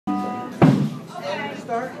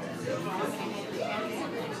start? You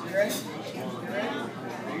ready? You ready?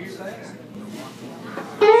 Do your legs.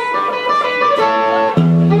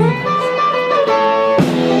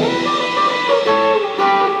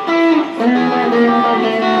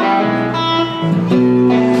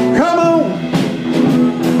 Come on,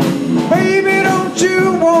 baby, don't you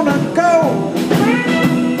wanna go?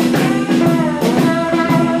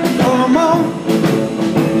 Come on,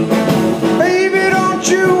 baby, don't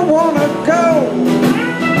you wanna go?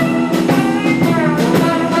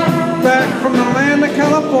 Back from the land of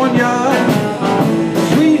California,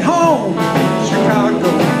 sweet home, Chicago.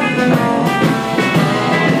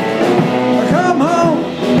 Come on,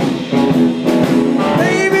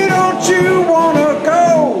 baby, don't you wanna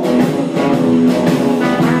go?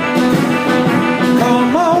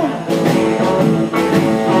 Come on,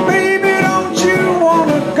 baby, don't you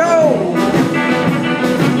wanna go?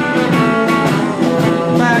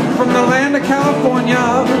 Back from the land of California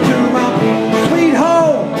to my sweet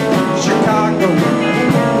home, Chicago.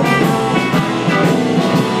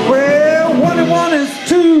 Well, 1 and 1 is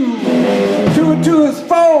 2, 2 and 2 is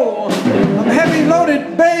 4. I'm heavy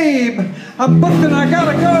loaded, babe. I'm booked and I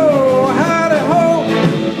gotta go. Howdy ho,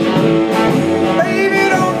 baby,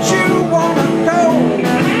 don't you wanna go?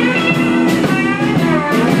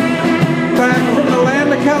 Back from the land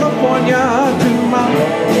of California to my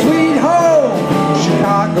sweet home,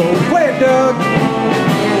 Chicago. Play it, Doug.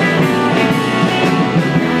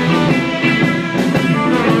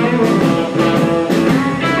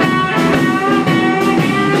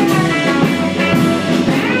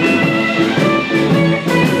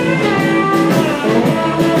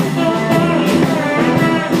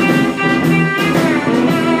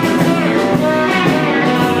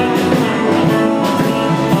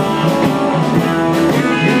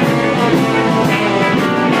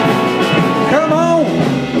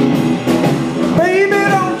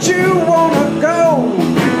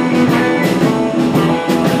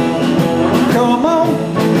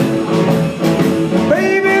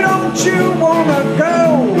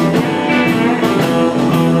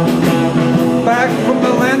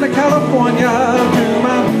 California to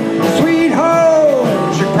my sweet home,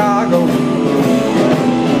 Chicago.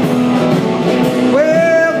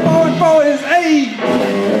 Well, 4 and 4 is 8,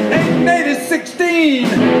 8 and 8 is 16.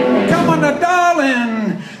 Come on now,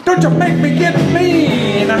 darling, don't you make me get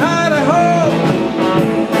mean. Howdy ho,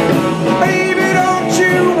 baby, don't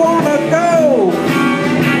you wanna go?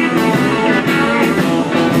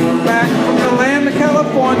 Back from the land of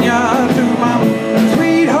California to my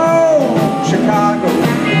sweet home, Chicago.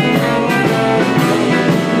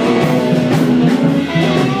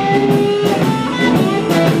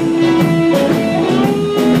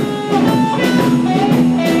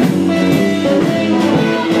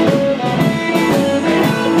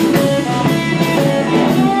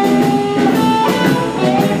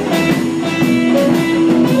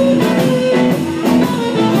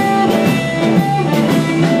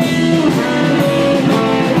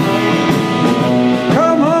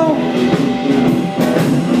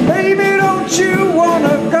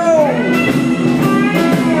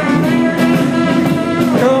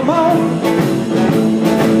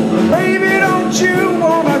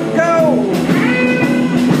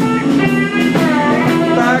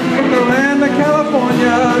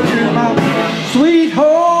 Sweet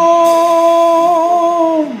home,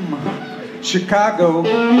 Chicago.